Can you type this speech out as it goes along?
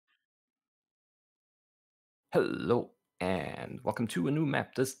Hello and welcome to a new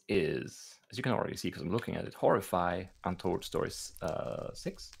map. This is, as you can already see because I'm looking at it, Horrifeye Untold Stories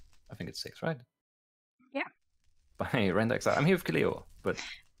 6. I think it's 6, right? Yeah. By RenderXR. I'm here with Kaleo, but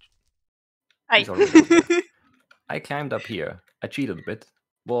Hi. he's already down there. I climbed up here. I cheated a bit.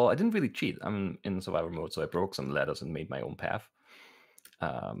 Well, I didn't really cheat. I'm in survival mode, so I broke some ladders and made my own path.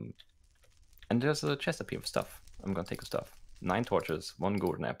 And there's a chest up here with stuff. I'm gonna take the stuff. 9 torches, 1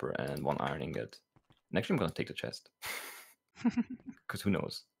 golden apple, and 1 iron ingot. And actually, I'm gonna take the chest. Because who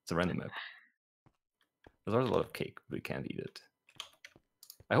knows? It's a random map. There's always a lot of cake, but we can't eat it.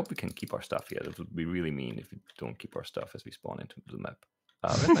 I hope we can keep our stuff here. That would be really mean if we don't keep our stuff as we spawn into the map.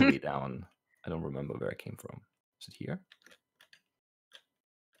 Where's my way down? I don't remember where I came from. Is it here?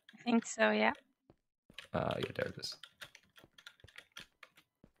 I think so, yeah. Yeah, there it is.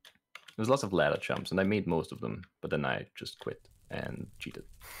 There's lots of ladder jumps, and I made most of them, but then I just quit and cheated.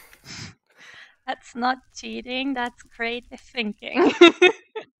 That's not cheating, that's creative thinking.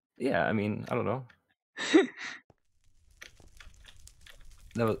 Yeah, I mean, I don't know.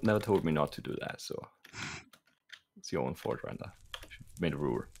 Never told me not to do that, so it's your own fault, Randa. Made a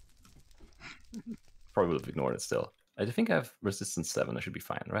rule. Probably would have ignored it still. I think I have resistance 7. I should be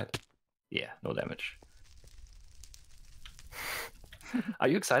fine, right? Yeah, no damage. Are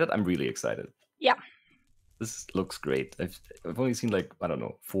you excited? I'm really excited. Yeah. This looks great. I've only seen like, I don't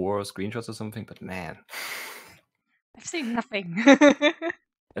know, 4 screenshots or something, but man. I've seen nothing.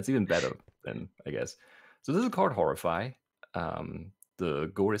 That's even better then, I guess. So this is called Horrifeye.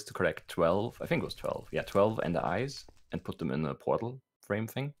 The goal is to collect 12, I think it was 12. Yeah, 12 ender eyes and put them in a portal frame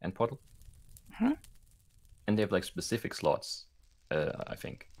thing, end portal. And they have like specific slots, I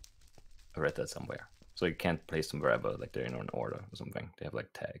think. I read that somewhere. So you can't place them wherever, like they're in an order or something. They have like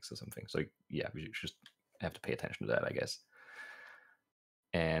tags or something. So yeah, we just have to pay attention to that, I guess.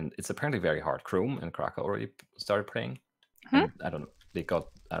 And it's apparently very hard. Chrome and Kraka already started playing. And I don't know. They got,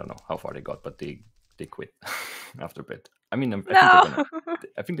 I don't know how far they got, but they quit after a bit. I mean,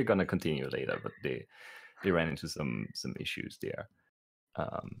 I think they're gonna continue later, but they ran into some issues there.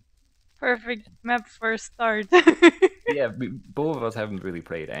 Perfect map for a start. Yeah, both of us haven't really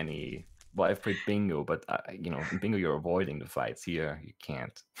played any. Well, I've played bingo, but you know, in bingo you're avoiding the fights. Here you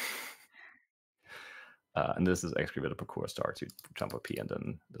can't. And this is actually where the parkour starts. You jump up here and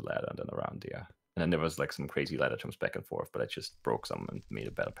then the ladder and then around there. And then there was like some crazy ladder jumps back and forth, but I just broke some and made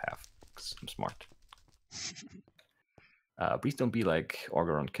a better path because I'm smart. Please don't be like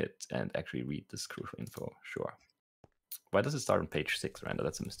Orgaron Kit and actually read this crucial info. Sure. Why does it start on page 6, Randa?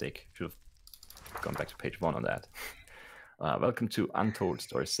 That's a mistake. Should have gone back to page 1 on that. Welcome to Untold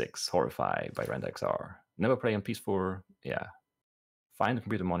Story 6, Horrifeye by RenderXR. Never play on PS4. Yeah. Find the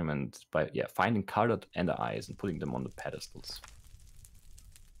computer monument by finding colored ender eyes and putting them on the pedestals.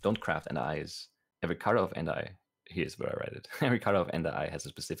 Don't craft ender eyes. Every color of ender eye, here's where I read it. Every color of ender eye has a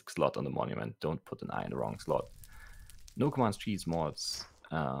specific slot on the monument. Don't put an eye in the wrong slot. No commands, cheats, mods.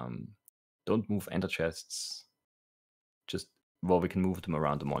 Don't move ender chests. Just, well, we can move them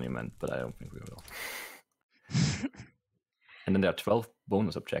around the monument, but I don't think we will. And then there are 12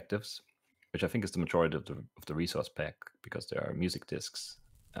 bonus objectives, which I think is the majority of the resource pack, because there are music discs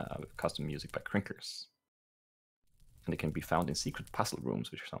with custom music by Crinkers. And they can be found in secret puzzle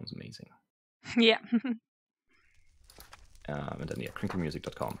rooms, which sounds amazing. Yeah. And then, yeah,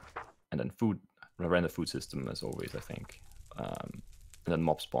 crinkermusic.com. And then food, render food system, as always, I think. And then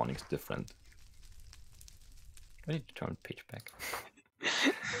mob spawning is different. I need to turn the page back.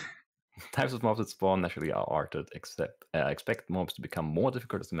 Types of mobs that spawn naturally are arted, expect mobs to become more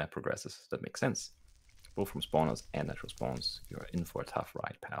difficult as the map progresses. That makes sense. Both from spawners and natural spawns. You're in for a tough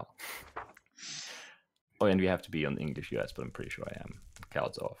ride, pal. Oh, and we have to be on English US, but I'm pretty sure I am.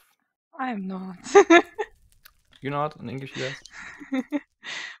 Clouds off. I'm not. You're not on English US?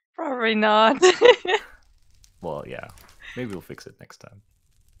 Probably not. Well, yeah. Maybe we'll fix it next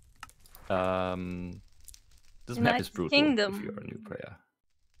time. This map is brutal if you're a new player.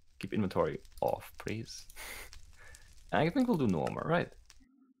 Keep inventory off, please. I think we'll do normal, right?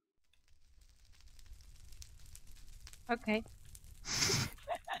 Okay.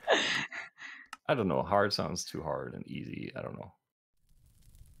 I don't know. Hard sounds too hard, and easy, I don't know.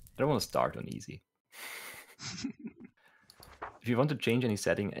 I don't want to start on easy. If you want to change any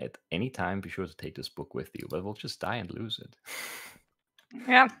setting at any time, be sure to take this book with you, but we'll just die and lose it.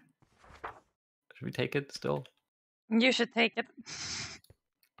 Yeah. Should we take it still? You should take it.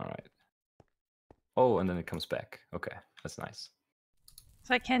 Alright. Oh, and then it comes back. Okay, that's nice.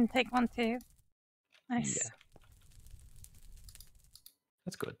 So I can take one too. Nice. Yeah.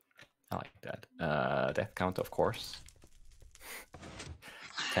 That's good. I like that. Death count, of course.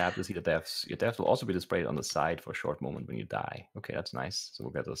 tab to see the deaths. Your deaths will also be displayed on the side for a short moment when you die. Okay, that's nice. So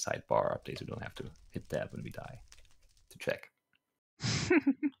we'll get a sidebar update so we don't have to hit tab when we die to check.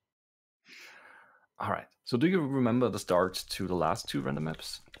 All right. So do you remember the start to the last 2 render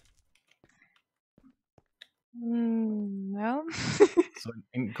maps? No. So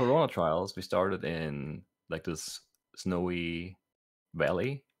in Corona Trials, we started in like this snowy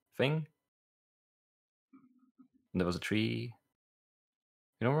valley thing. And there was a tree.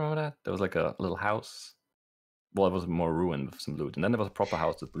 You don't remember that? There was like a little house. Well, it was more ruined with some loot. And then there was a proper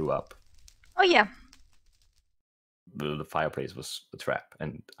house that blew up. Oh yeah. The fireplace was a trap,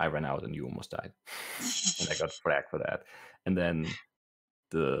 and I ran out and you almost died. And I got fragged for that. And then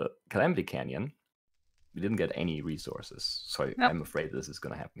the Calamity Canyon, we didn't get any resources. So Nope. I'm afraid this is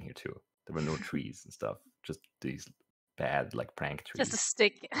going to happen here too. There were no trees and stuff, just these bad like prank trees. Just a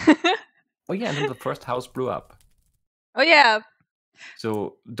stick. Oh yeah, and then the first house blew up. Oh yeah.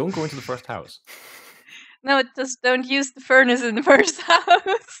 So don't go into the first house. No, just don't use the furnace in the first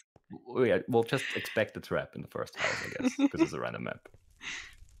house. Oh, yeah, we'll just expect the trap in the first house, I guess, because it's a random map.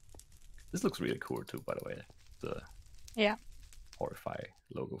 This looks really cool too, by the way. The Horrifeye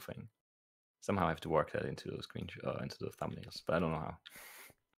logo thing. Somehow I have to work that into the into the thumbnails, but I don't know how.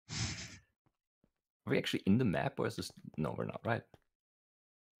 Are we actually in the map, or is this? No, we're not, right?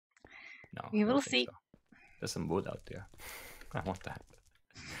 No, We will see. So. There's some wood out there. I want that.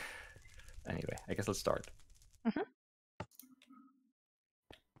 Anyway, I guess let's start. Mm-hmm.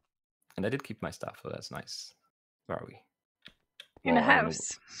 And I did keep my stuff, so that's nice. Where are we? In a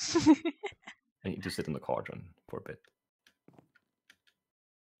house. I need to sit in the cauldron for a bit.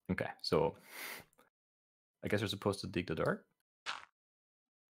 Okay, so I guess you're supposed to dig the dirt?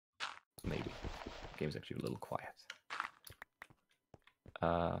 Maybe. The game's actually a little quiet.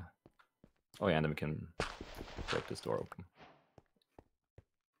 Oh yeah, and then we can break this door open.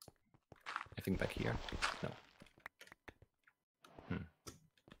 I think back here? No.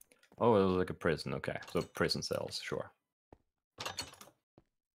 Oh, it was like a prison, okay. So prison cells, sure. I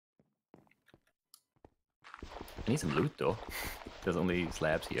need some loot though. There's only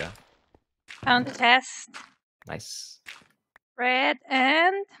slabs here. Found the test. Nice. Bread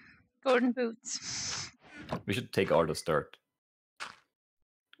and golden boots. We should take all the dirt.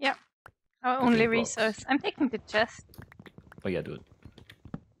 Yeah. Our only resource. I'm taking the chest. Oh yeah, do it.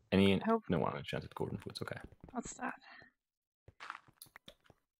 No one enchanted golden boots, okay. What's that?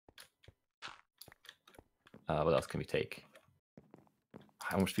 What else can we take?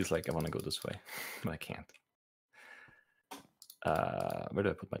 I almost feels like I want to go this way, but I can't. Where do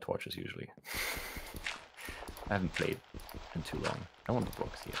I put my torches usually? I haven't played in too long. I want the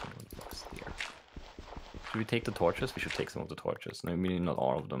books here. I want the books here. Should we take the torches? We should take some of the torches. Maybe not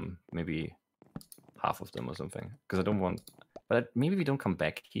all of them. Maybe half of them or something. Because I don't want... But maybe we don't come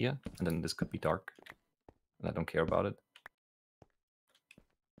back here, and then this could be dark. And I don't care about it.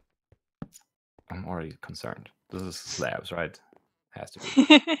 I'm already concerned. This is slabs, right? Has to be.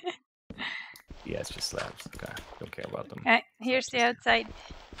 Yeah, it's just slabs. Okay, don't care about them. Okay, here's the outside.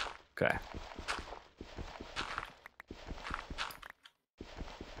 Okay.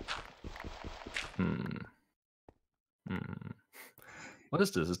 What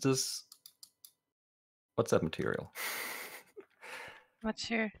is this? Is this... What's that material? Not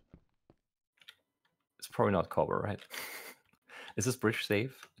sure. It's probably not copper, right? Is this bridge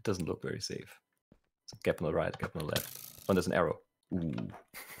safe? It doesn't look very safe. It's a gap on the right, gap on the left. Oh, there's an arrow. Ooh.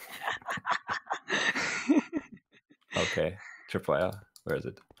 Okay. Tripwire. Where is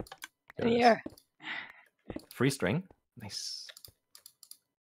it? Here. Free string. Nice.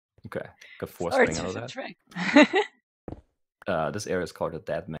 Okay. Got 4 string out of that. This area is called the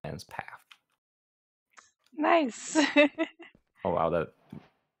Dead Man's Path. Nice. Oh wow, that...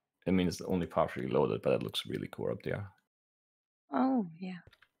 I mean, it's only partially loaded, but it looks really cool up there. Oh, yeah.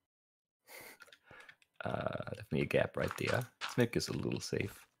 Definitely a gap right there. Let's make this a little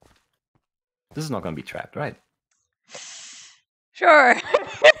safe. This is not going to be trapped, right? Sure.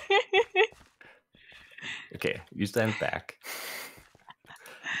 Okay, you stand back.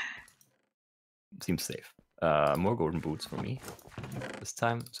 Seems safe. More golden boots for me. This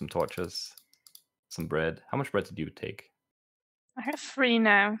time, some torches, some bread. How much bread did you take? I have 3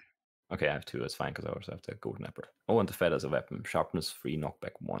 now. Okay, I have 2. That's fine, because I also have the golden apple. Oh, and the feather's a weapon. Sharpness 3,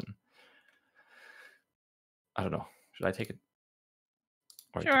 knockback 1. I don't know. Should I take it?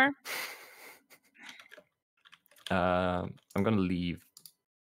 Or Sure. I'm gonna leave.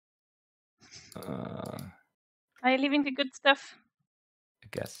 Are you leaving the good stuff? I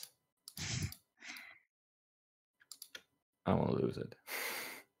guess. I don't want to lose it.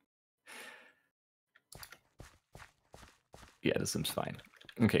 Yeah, this seems fine.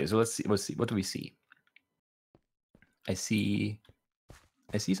 Okay, so let's see. Let's see. What do we see? I see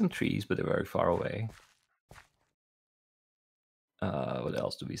some trees, but they're very far away. What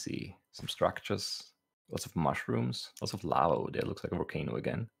else do we see? Some structures, lots of mushrooms, lots of lava over there. Looks like a volcano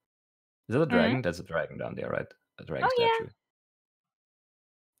again. Is that a dragon? That's a dragon down there, right? A dragon statue.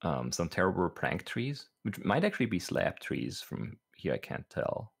 Some terrible prank trees, which might actually be slab trees from here. I can't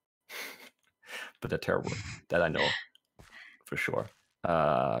tell, but they're terrible. That I know for sure.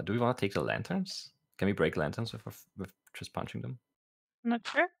 Do we want to take the lanterns? Can we break lanterns with just punching them? Not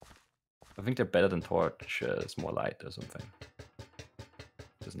sure. I think they're better than torches, more light or something.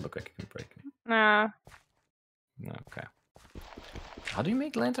 Doesn't look like you can break them. No. Okay. How do you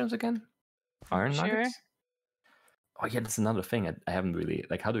make lanterns again? Iron nuggets? Oh yeah, that's another thing. I haven't really,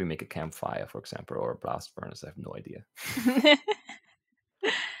 like, how do we make a campfire, for example, or a blast furnace? I have no idea.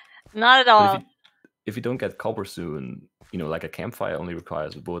 Not at all. But if you don't get copper soon, you know, like a campfire only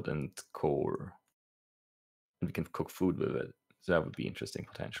requires wood and coal, and we can cook food with it. So that would be interesting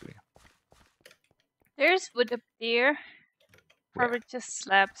potentially. There's wood up there. Probably just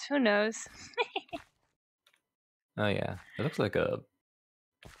slabs. Who knows? Oh yeah, it looks like a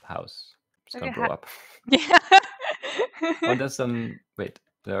house. It's Like gonna blow up. Yeah. Oh, there's some. Wait,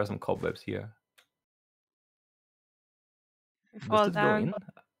 there are some cobwebs here. Does it go in?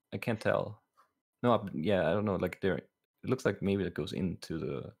 I can't tell. No, yeah, I don't know. Like there, it looks like maybe it goes into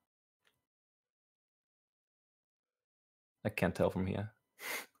the. I can't tell from here.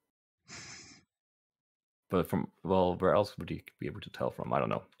 But from, well, where else would you be able to tell from? I don't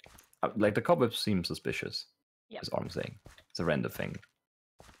know. Like the cobwebs seem suspicious. Is all I'm saying. It's a random thing.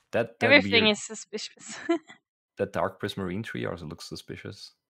 That everything weird, is suspicious. that dark prismarine tree also looks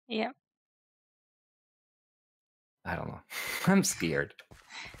suspicious. Yeah. I don't know. I'm scared.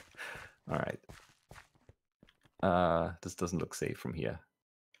 All right. This doesn't look safe from here.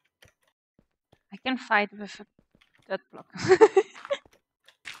 I can fight with that block.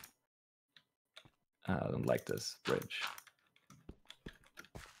 I don't like this bridge.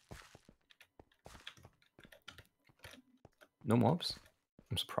 No mobs?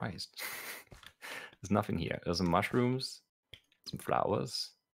 I'm surprised. There's nothing here. There's some mushrooms, some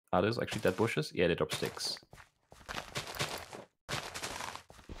flowers. Are those actually dead bushes? Yeah, they drop sticks.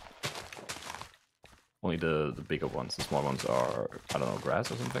 Only the bigger ones. The small ones are, I don't know,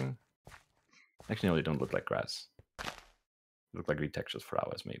 grass or something? Actually, no, they don't look like grass. They look like retextured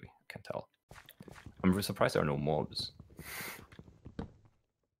flowers, maybe. I can't tell. I'm really surprised there are no mobs.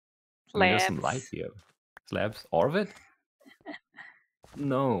 I mean, there's some light here. Slabs? Orvid?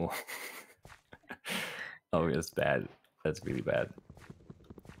 No. Oh, that's bad. That's really bad.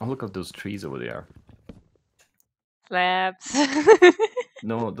 Oh, look at those trees over there. Slabs.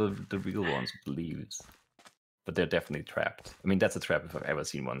 No, the real ones with leaves. But they're definitely trapped. I mean, that's a trap if I've ever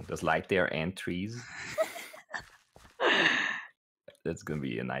seen one. There's light there and trees. That's gonna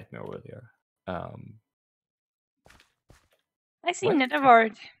be a nightmare over there. I see nether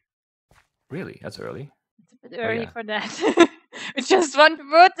wart. Really? That's early? It's a bit early for that. We just want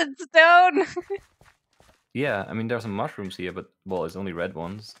wood and stone. Yeah, I mean, there are some mushrooms here, but, well, it's only red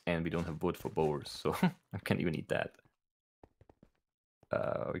ones, and we don't have wood for bows, so I can't even eat that.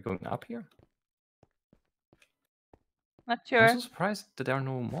 Are we going up here? Not sure. I'm so surprised that there are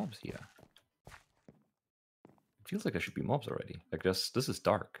no mobs here. It feels like there should be mobs already. Like, this is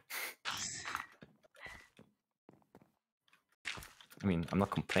dark. I mean, I'm not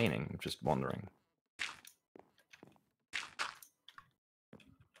complaining, I'm just wondering.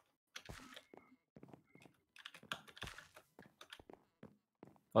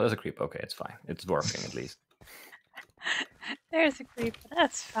 Oh, there's a creep. Okay, it's fine. It's working at least. There's a creep.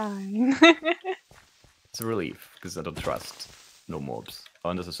 That's fine. It's a relief, because I don't trust no mobs. Oh,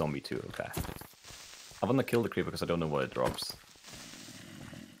 and there's a zombie too. Okay. I want to kill the creeper because I don't know what it drops.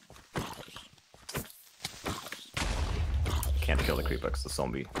 Can't kill the creeper because the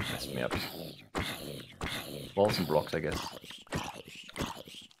zombie messed me up. Walls and blocks, I guess.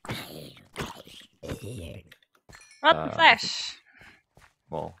 Rotten flesh.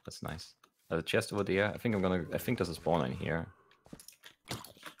 Well, that's nice. There's a chest over there. I think there's a spawner in here.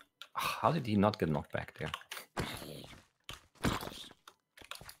 How did he not get knocked back there?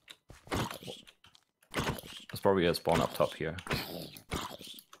 There's probably a spawn up top here.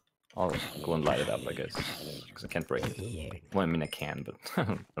 I'll go and light it up, I guess. Because I can't break it. Well, I mean, I can, but I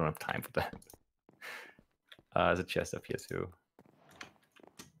don't have time for that. There's a chest up here too.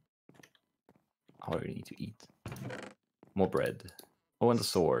 I already need to eat. More bread. Oh, and the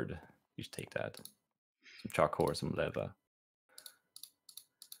sword. You should take that. Some charcoal or some leather.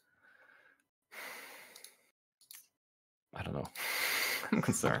 I don't know. I'm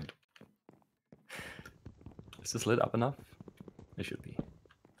concerned. Is this lit up enough? It should be.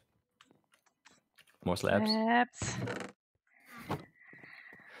 More slabs? Slabs.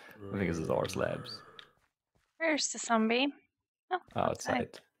 I think this is our slabs. Where's the zombie? Oh,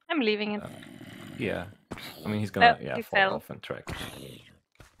 Outside. I'm leaving it. Yeah. I mean, he's gonna he fall fell. off and track.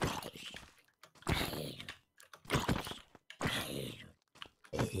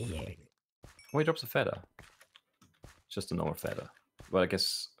 Oh, he drops a feather. Just a normal feather. Well, I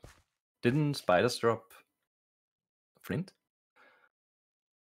guess... Didn't spiders drop flint?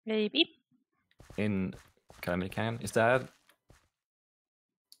 Maybe. In Calamity Canyon? Is that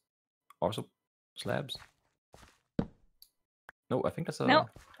also slabs? No, I think that's a... No,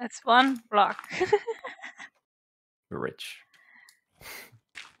 that's one block. We're rich.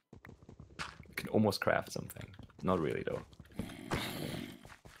 You can almost craft something. Not really, though.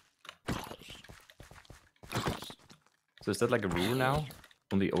 So is that like a rule now?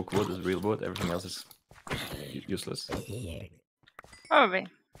 Only oak wood is real wood, everything else is useless. Probably.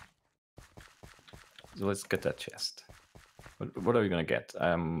 So let's get that chest. What are we gonna get?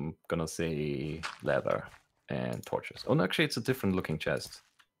 I'm gonna say leather and torches. Oh no, actually it's a different looking chest.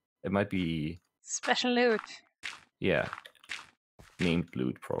 It might be... Special loot. Yeah. Named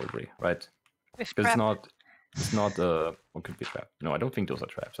loot probably, right? With Because trap. it's not what could be trap. No, I don't think those are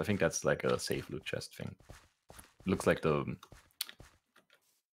traps. I think that's like a safe loot chest thing. It looks like the...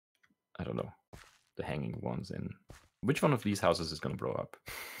 I don't know. The hanging ones in... Which one of these houses is gonna blow up?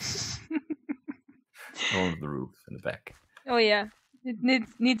 On the roof in the back. Oh yeah. It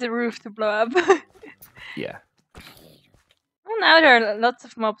needs a roof to blow up. Yeah. Oh, now there are lots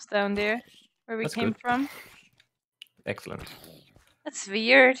of mobs down there. Where we That's came good. from. Excellent. That's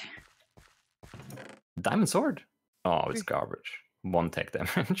weird. Diamond sword? Oh, it's garbage. 1 tech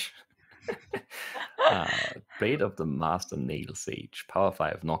damage. Blade of the Master Nail Sage. Power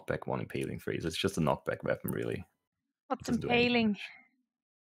 5, knockback 1, impaling 3. So it's just a knockback weapon, really. What's Doesn't do anything. impaling?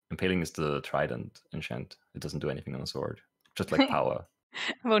 Impaling is the trident enchant. It doesn't do anything on a sword. Just like power.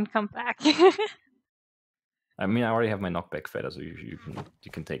 Won't come back. I mean, I already have my knockback feather, so you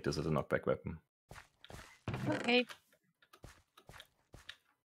can take this as a knockback weapon. Okay.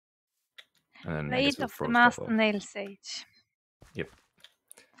 And then Blade we'll of the throw stuff Master off. Nail Sage. Yep.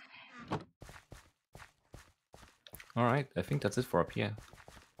 Alright, I think that's it for up here.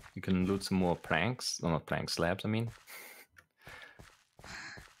 You can loot some more planks. No, not planks, slabs, I mean.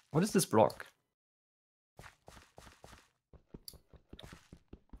 What is this block?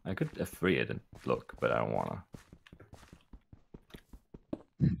 I could free it and look, but I don't wanna.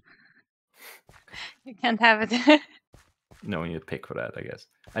 You can't have it. No, you need to pick for that, I guess.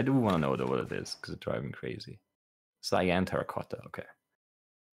 I do want to know though what it is, because it's driving me crazy. Cyan terracotta, okay.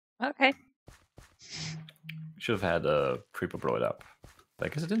 Okay. Should have had a creeper blow it up. But I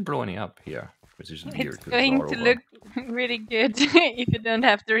guess it didn't blow any up here, which is weird. It's 'cause going all to over. look really good if you don't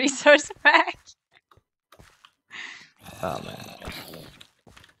have the resource back. Oh man.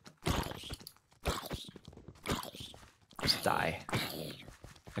 Just die.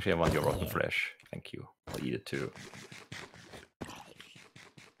 Actually, I want your rotten flesh. Thank you. I'll eat it too.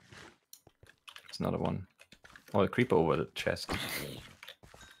 It's another one. Oh, a creeper over the chest.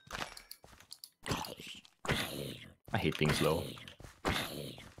 I hate being slow.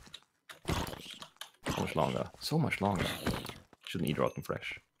 So much longer. So much longer. Shouldn't eat rotten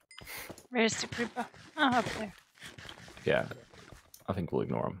flesh. Where's the creeper? Oh, up there. Yeah, I think we'll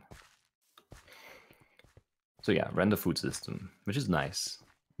ignore him. So yeah, render food system, which is nice.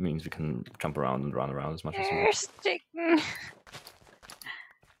 It means we can jump around and run around as much as we want. There's chicken.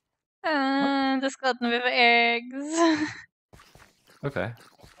 The skeleton with eggs. Okay.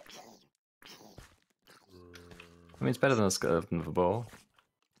 I mean, it's better than a skeleton with a bow.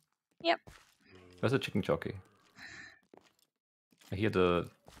 Yep. Where's the chicken jockey? I hear the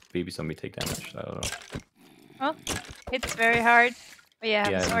baby zombie take damage. I don't know. Oh, it's very hard. Oh yeah, I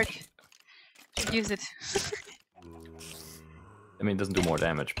have Yeah, a sword. Should use it. I mean, it doesn't do more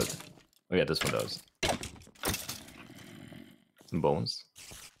damage, but... Oh yeah, this one does. Some bones.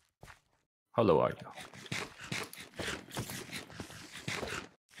 How low are you?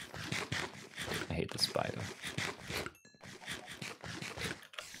 I hate the spider.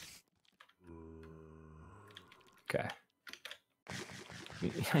 Okay.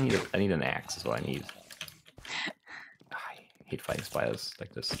 I need an axe, is what I need. I hate fighting spiders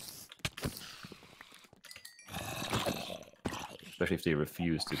like this. Especially if they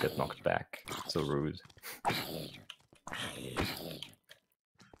refuse to get knocked back. So rude.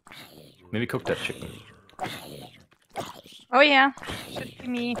 Maybe cook that chicken. Oh yeah, should be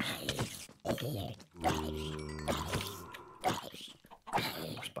me.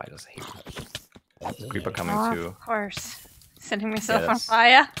 spiders. I hate them. Creeper coming too. Of course. Setting myself on that's-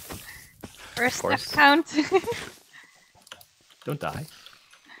 fire. First death count. Don't die.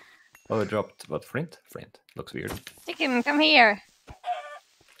 Oh, it dropped what? Flint? Flint. Looks weird. Chicken, come here.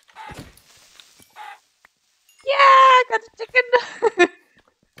 Yeah, got the chicken.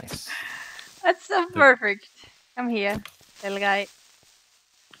 Nice. That's so perfect. Come here, little guy.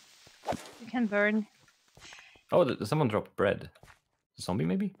 You can burn. Oh, someone dropped bread. A zombie,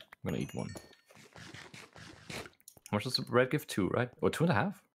 maybe? I'm gonna eat one. How much does the bread give? 2, right? Or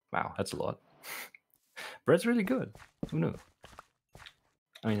 2.5? Wow, that's a lot. Bread's really good. Who knew?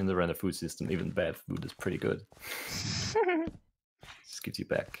 I mean, in the render food system, even bad food is pretty good. Just gives you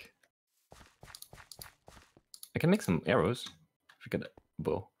back. I can make some arrows. If we get a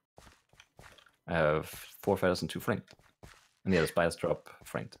bow. I have 4 feathers and 2 flint. And yeah, the spiders drop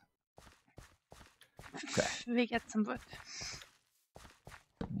flint. Okay. We get some wood.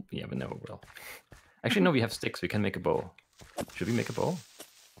 Yeah, we never will. Actually, no, we have sticks. We can make a bow. Should we make a bow?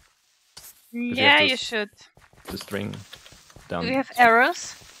 Yeah, you should. The string down. Do we have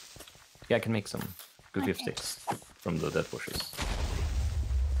arrows? Yeah, I can make some. Because we have sticks from the dead bushes.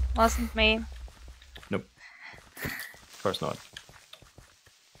 Wasn't me. Nope. Of course not.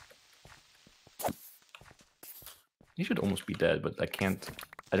 You should almost be dead, but I can't.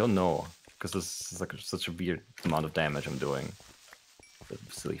 I don't know. Because this is like such a weird amount of damage I'm doing. The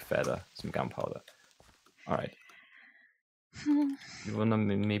silly feather, some gunpowder. Alright. You wanna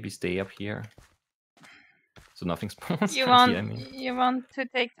maybe stay up here? So nothing spawns? You want, here, I mean. you want to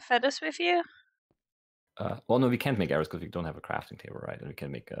take the feathers with you? Well, no, we can't make arrows because we don't have a crafting table, right? And we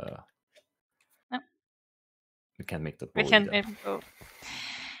can make No. We can't make the bow. We can't make the bow.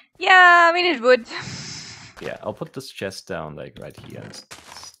 Yeah, we need wood. Yeah, I'll put this chest down like right here.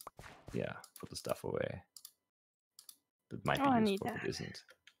 Yeah, put the stuff away. That might be useful, but it isn't.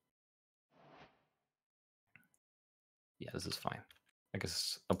 Yeah, this is fine. I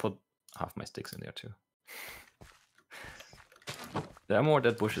guess I'll put half my sticks in there too. There are more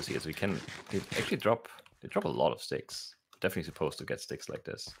dead bushes here, so we can. They actually drop. They drop a lot of sticks. Definitely supposed to get sticks like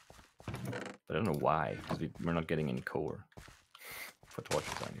this, but I don't know why. Because we're not getting any core for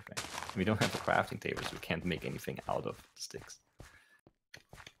torches or anything. We don't have a crafting table, so we can't make anything out of the sticks.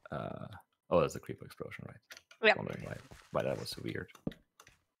 Oh, that's a creeper explosion, right? Yeah. Wondering why that was so weird.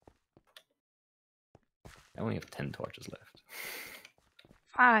 I only have 10 torches left.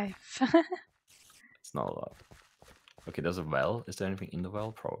 5. It's not a lot. Okay, there's a well. Is there anything in the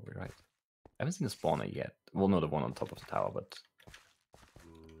well? Probably, right? I haven't seen a spawner yet. Well, no, the one on top of the tower, but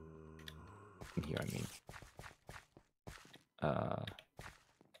in here, I mean.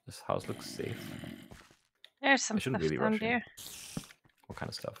 This house looks safe. There's some stuff really down there. What kind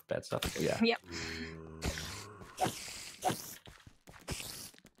of stuff? Bad stuff? Yeah. Yep.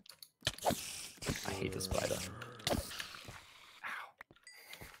 I hate the spider. Ow.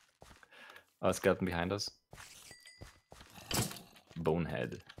 Oh, a skeleton behind us.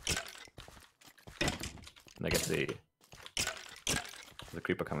 Bonehead. And I guess the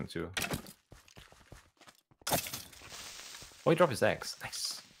creeper coming too. Oh, he dropped his axe.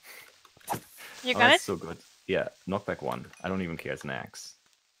 Nice. You got that's it? so good. Yeah, knockback 1. I don't even care. It's an axe.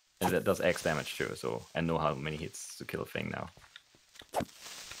 And that does axe damage too, so I know how many hits to kill a thing now.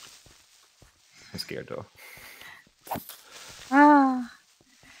 I'm scared though. Ah.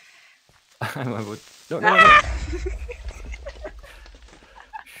 I would. No.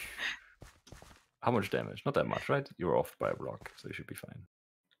 How much damage? Not that much, right? You were off by a block, so you should be fine.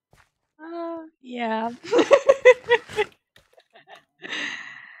 Yeah.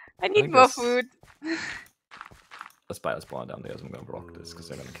 I need more food. A spider spawned down there, so I'm gonna block this because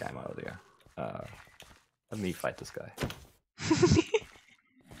they're gonna climb out of there. Let me fight this guy.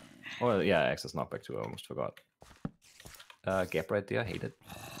 Oh yeah, access knockback too. I almost forgot. Gap right there. Hate it.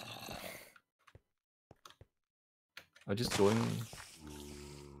 I'm just going.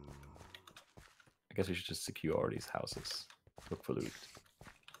 I guess we should just secure all these houses. Look for loot.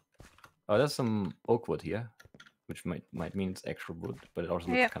 Oh, there's some oak wood here, which might mean it's extra wood, but it also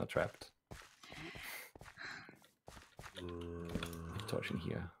looks kind of trapped. Torch in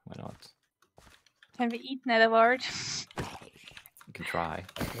here. Why not? Can we eat nether wart? You can try.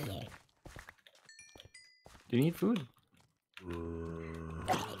 Do you need food?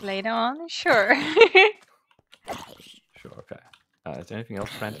 Later on? Sure. Sure, okay. Is there anything else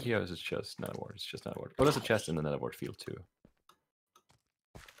planted here, or is it just nether wart? It's just nether wart. Oh, there's a chest in the nether wart field too.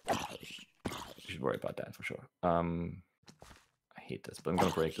 You should worry about that for sure. I hate this, but I'm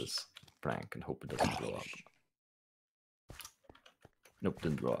gonna break this plank and hope it doesn't blow up. Nope,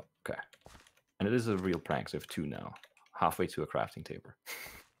 didn't blow up. Okay. And it is a real plank, so I have 2 now. Halfway to a crafting table.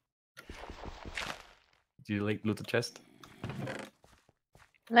 Do you like loot the chest?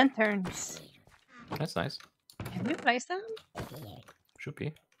 Lanterns. That's nice. Can we place them? Should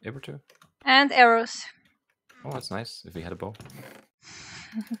be able to. And arrows. Oh, that's nice. If we had a bow.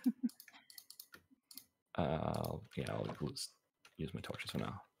 Yeah, I'll just use my torches for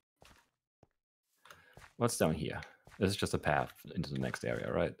now. What's down here? This is just a path into the next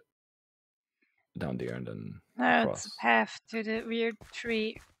area, right? Down there and then No, across. it's a path to the weird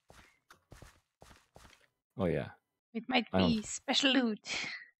tree. Oh yeah. It might be special loot.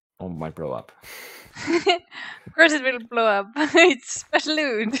 Oh, might blow up. Of course it will blow up. It's special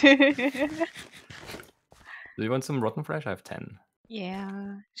loot. Do you want some rotten flesh? I have 10.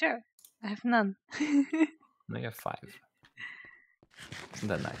 Yeah, sure. I have none. No, you have 5. Isn't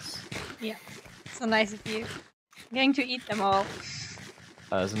that nice? Yeah, so nice of you. I'm going to eat them all.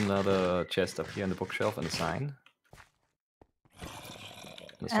 There's another chest up here on the bookshelf and a sign.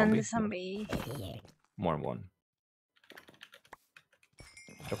 And the zombie. More than one.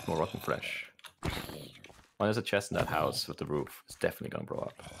 Drop more rotten flesh. Oh, there's a chest in that house with the roof. It's definitely gonna blow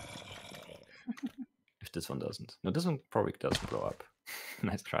up. If this one doesn't. No, this one probably doesn't blow up.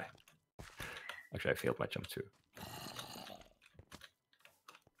 Nice try. Actually, I failed my jump too.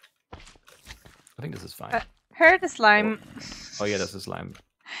 I think this is fine. Heard the slime. Oh yeah, there's a slime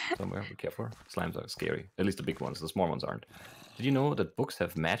somewhere. Be careful. Slimes are scary. At least the big ones. The small ones aren't. Did you know that books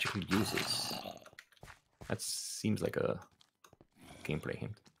have magical uses? That seems like a gameplay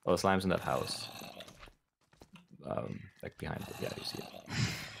hint. Oh, the slime's in that house. Like behind it. Yeah, you see it.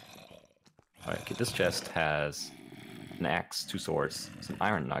 Alright, okay, this chest has an axe, 2 swords, some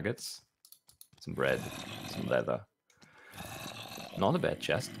iron nuggets, some bread, some leather. Not a bad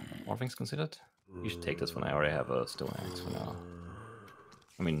chest, all things considered. You should take this one. I already have a stone axe for now.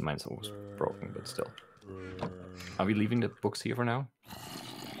 I mean, mine's almost broken, but still. Are we leaving the books here for now?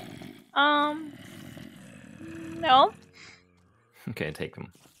 No. Okay, take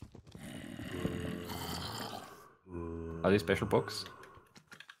them. Are they special books?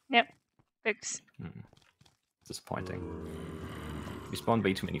 Yep. Books. Disappointing. We spawned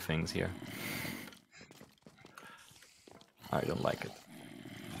way too many things here. I don't like it.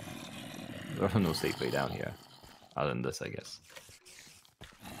 There's no safe way down here. Other than this, I guess.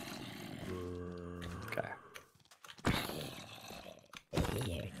 Okay.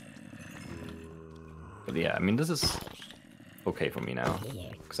 But yeah, I mean, this is okay for me now.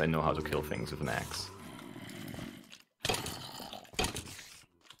 Because I know how to kill things with an axe.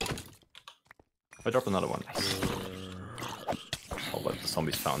 I dropped another one. Oh, but the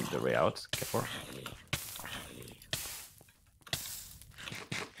zombies found their way out. Careful.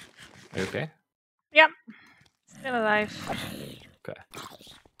 Are you okay? Yep. Still alive. Okay.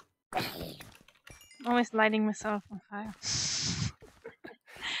 Always lighting myself on fire.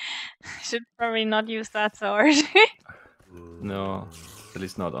 Should probably not use that sword. No, at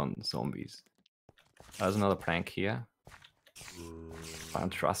least not on zombies. There's another prank here. I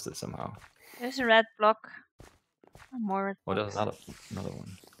don't trust it somehow. There's a red block. More red Oh, blocks. there's another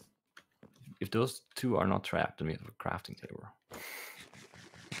one. If those two are not trapped, then we have a crafting table.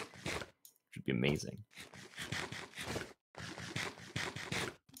 Should be amazing.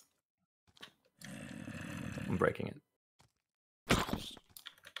 I'm breaking it.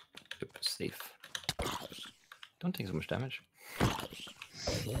 Yep, safe. Don't take so much damage.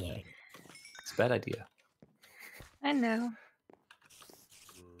 It's a bad idea. I know.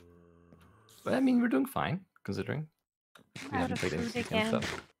 But I mean, we're doing fine, considering. We Out haven't of played any food CTM again.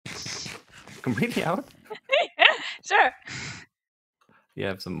 stuff. Completely out? Sure. You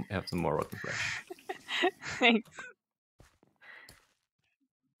have some more rotten flesh. Thanks.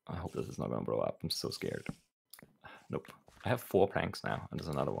 I hope this is not gonna blow up. I'm so scared. Nope. I have 4 planks now, and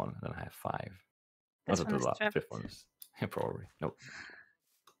there's another one, and then I have 5. This Not one is the trapped. 5th one is probably. Nope.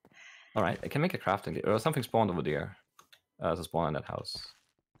 Alright, I can make a crafting table. Something spawned over there. There's a spawn in that house.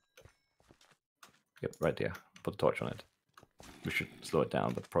 Yep, right there. Put a torch on it. We should slow it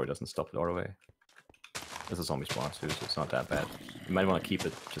down, but probably doesn't stop it all the way. There's a zombie spawn too, so it's not that bad. You might want to keep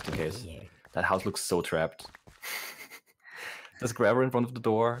it, just in case. That house looks so trapped. There's a grabber in front of the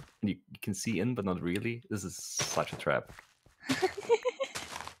door, and you can see in, but not really. This is such a trap.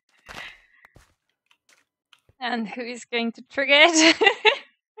 And who is going to trigger it?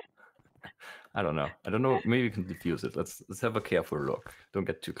 I don't know. Maybe we can defuse it. Let's have a careful look. Don't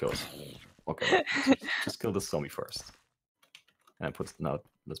get too close. Okay, just kill the zombie first. And let's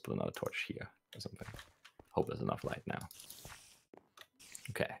put another torch here or something. Hope there's enough light now.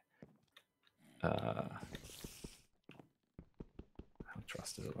 Okay. I don't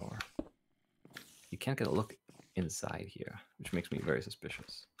trust it at all. You can't get a look inside here, which makes me very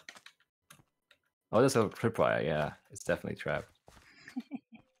suspicious. Oh, there's a tripwire. Yeah, it's definitely trapped.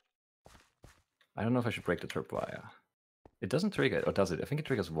 I don't know if I should break the tripwire. It doesn't trigger, or does it? I think it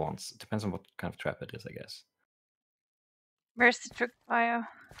triggers once. It depends on what kind of trap it is, I guess. Where's the tripwire?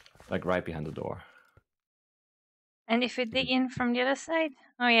 Like right behind the door. And if we dig in from the other side?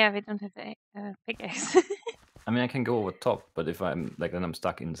 Oh yeah, we don't have a pickaxe. I mean, I can go over top, but if I'm like, then I'm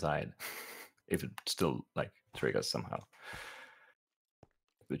stuck inside. If it still like triggers somehow,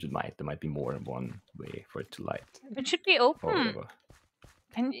 which it might. There might be more than one way for it to light. It should be Or open. whatever.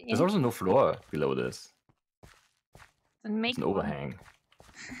 And There's also no floor below this. Make It's an overhang.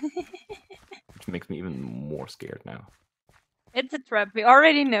 Which makes me even more scared now. It's a trap, we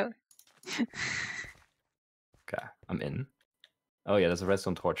already know. Okay, I'm in. Oh yeah, there's a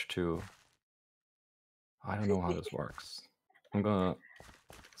redstone torch too. I don't know how this works. I'm gonna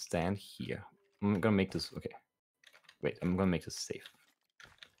stand here. I'm gonna make this, okay. Wait, I'm gonna make this safe.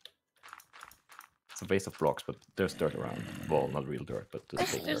 It's a waste of blocks, but there's dirt around. Well, not real dirt, but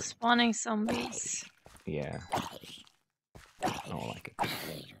this is They're dirt. spawning zombies. Yeah. I don't like it.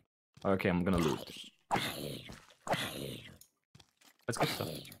 Okay, I'm gonna loot. Let's get stuff.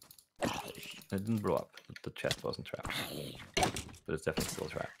 It didn't blow up. The chest wasn't trapped. But it's definitely still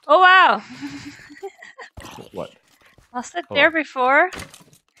trapped. Oh wow! What? Was that there before?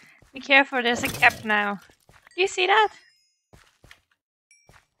 Be careful, there's a cap now. Do you see that?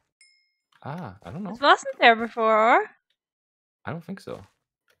 Ah, I don't know. It wasn't there before. I don't think so.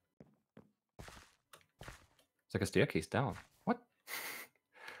 It's like a staircase down. What?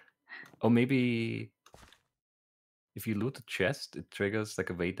 Oh, maybe if you loot the chest, it triggers like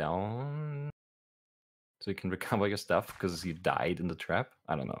a way down, so you can recover your stuff because you died in the trap.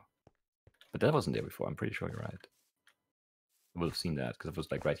 I don't know, but that wasn't there before. I'm pretty sure you're right. I would have seen that because it was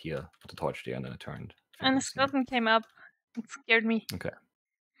like right here, put the torch there, and then it turned. And the skeleton came up. It scared me. Okay.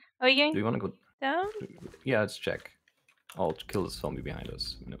 Are you going Do you want to go down? Yeah, let's check. I'll kill this zombie behind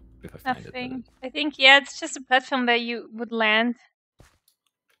us, you know, if I find Nothing. it. I think, yeah, it's just a platform that you would land.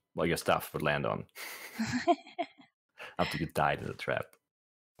 Well, your stuff would land on after you died in the trap.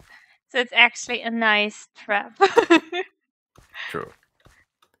 So it's actually a nice trap. True.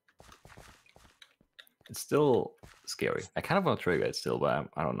 It's still scary. I kind of want to trigger it still, but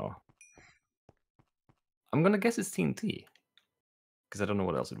I don't know. I'm gonna guess it's TNT, because I don't know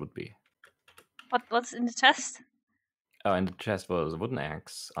what else it would be. What's in the chest? Oh, and the chest was a wooden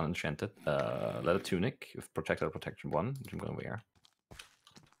axe, unenchanted, leather tunic with projectile protection 1, which I'm gonna wear.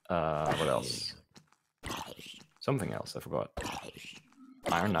 What else? Something else, I forgot.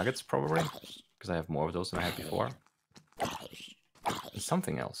 Iron nuggets, probably, because I have more of those than I had before. And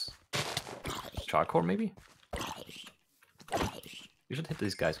something else. Charcoal, maybe? You should hit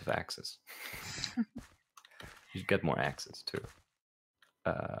these guys with axes. You should get more axes, too.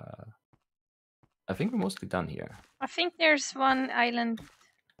 I think we're mostly done here. I think there's one island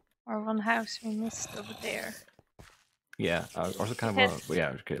or one house we missed over there. Yeah, also kind of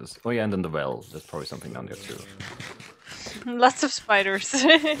yeah, okay. Oh yeah, and then the well. There's probably something down there too. Lots of spiders.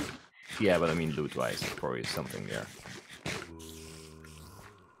 Yeah, but I mean loot-wise, there's probably something there.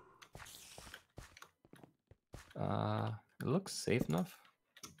 It looks safe enough.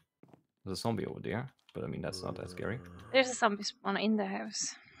 There's a zombie over there, but I mean that's not that scary. There's a zombie spawn in the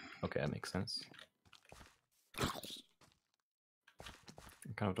house. Okay, that makes sense. I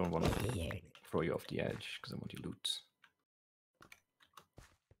kind of don't want to throw you off the edge because I want you loot.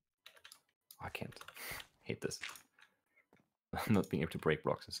 I can't. Hate this. Not being able to break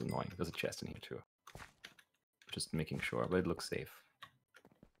blocks is annoying. There's a chest in here too. Just making sure, but it looks safe.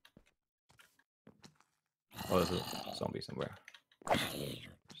 Oh, there's a zombie somewhere.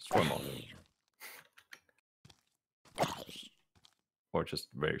 Just throw him off. Or just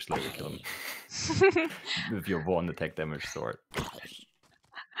very slowly kill him. With your 1 attack damage sword.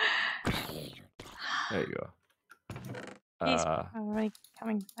 There you go. He's already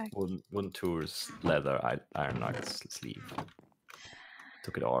coming back. Wooden tools, leather, iron nuggets, sleeve.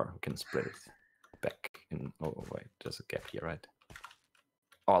 Took it all. We can split it back in. Oh wait, there's a gap here, right?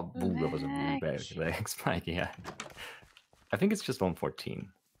 Oh, boo, that was a really bad leg spike. Yeah, I think it's just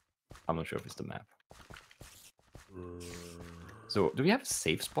 114. I'm not sure if it's the map. So, do we have a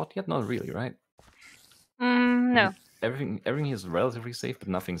safe spot yet? Not really, right? No. Everything is relatively safe, but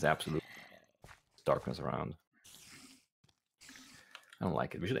nothing's absolute darkness around. I don't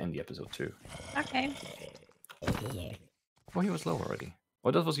like it. We should end the episode too. Okay. Oh, he was low already. Oh,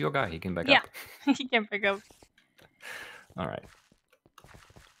 that was your guy. He came back up. Yeah, he came back up. All right.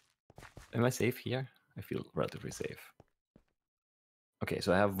 Am I safe here? I feel relatively safe. Okay,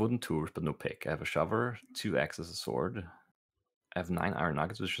 so I have wooden tools, but no pick. I have a shovel, 2 axes, a sword. I have 9 iron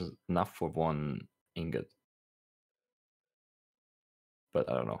nuggets, which is enough for 1 ingot. But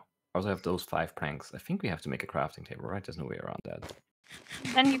I don't know. I also have those 5 planks. I think we have to make a crafting table, right? There's no way around that.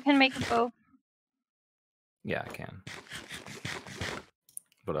 Then you can make a bow. Yeah, I can.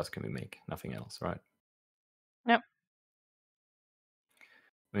 What else can we make? Nothing else, right? Yep.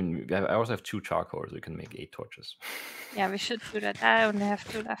 I mean, I also have 2 charcoal, so we can make 8 torches. Yeah, we should do that. I only have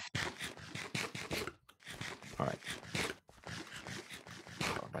 2 left. All right.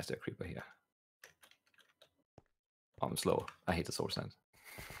 Oh, why is there a creeper here? Oh, I'm slow. I hate the source end.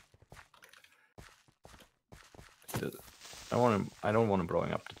 I don't want him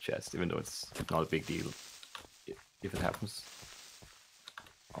blowing up the chest, even though it's not a big deal. If it happens,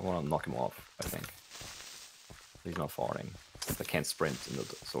 I want to knock him off. I think he's not falling. I can't sprint in the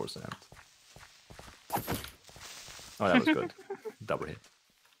source end. Oh, that was good. Double hit.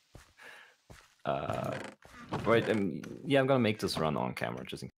 Right. Yeah, I'm gonna make this run on camera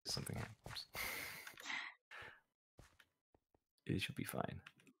just in case something happens. It should be fine.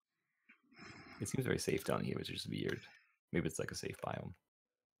 It seems very safe down here, which is weird. Maybe it's like a safe biome.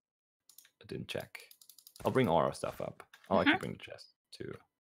 I didn't check. I'll bring all our stuff up. I'll actually bring the chest too.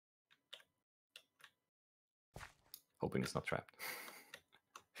 Hoping it's not trapped.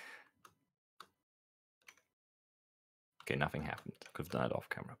 Okay, nothing happened. Could have done it off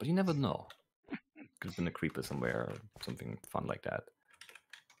camera, but you never know. Could have been a creeper somewhere or something fun like that.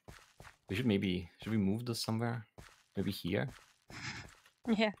 We should we move this somewhere? Maybe here?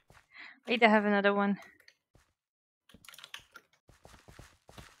 Yeah. Wait, I have another one.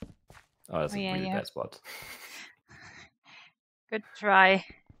 Oh, that's a really bad spot. Good try.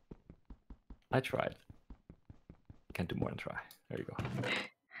 I tried. Can't do more than try. There you go.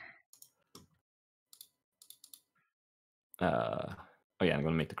 Oh yeah, I'm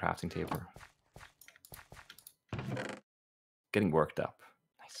gonna make the crafting table. Getting worked up.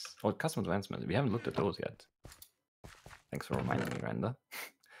 Nice. Oh, custom advancement. We haven't looked at those yet. Thanks for reminding me, Randa.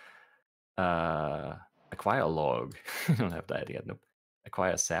 Acquire a log. I don't have that yet. Nope.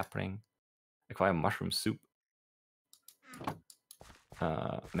 Acquire a sapling. Acquire mushroom soup.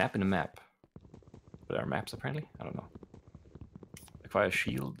 Map in a map. There are maps apparently? I don't know. Acquire a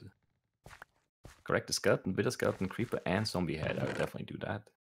shield. Correct the skeleton, bitter skeleton, creeper, and zombie head. I would definitely do that.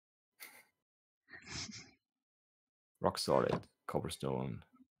 Rock solid, cobblestone,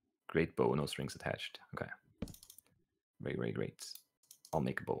 great bow, no strings attached. Okay. Very, very great. I'll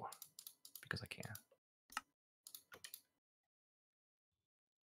make a bow because I can.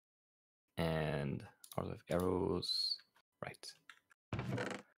 And I have arrows. Right.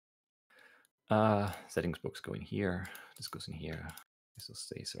 Settings books go in here. This goes in here. This will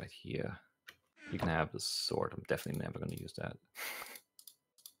stays right here. You can have the sword. I'm definitely never going to use that.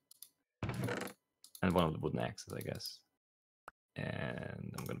 And one of the wooden axes, I guess.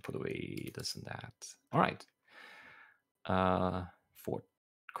 And I'm going to put away this and that. All right. 4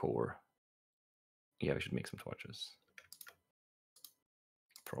 core. Yeah, we should make some torches.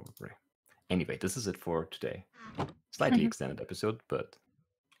 Probably. Anyway, this is it for today. Slightly extended episode, but,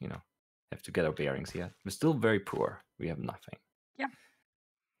 you know, have to get our bearings here. We're still very poor. We have nothing. Yeah.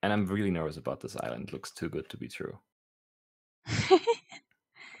 And I'm really nervous about this island. It looks too good to be true. I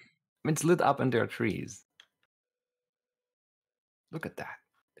mean, it's lit up and there are trees. Look at that.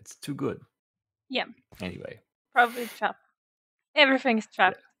 It's too good. Yeah. Anyway. Probably trapped. Everything's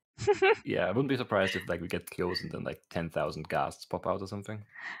trapped. Yeah, I wouldn't be surprised if like we get close and then like 10,000 ghasts pop out or something.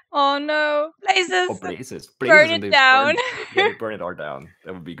 Oh no. Blazes! Oh, blazes. Burn it down. They burn it all down.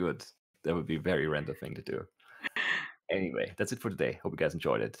 That would be good. That would be a very random thing to do. Anyway, that's it for today. Hope you guys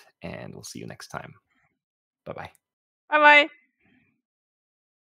enjoyed it, and we'll see you next time. Bye-bye. Bye-bye.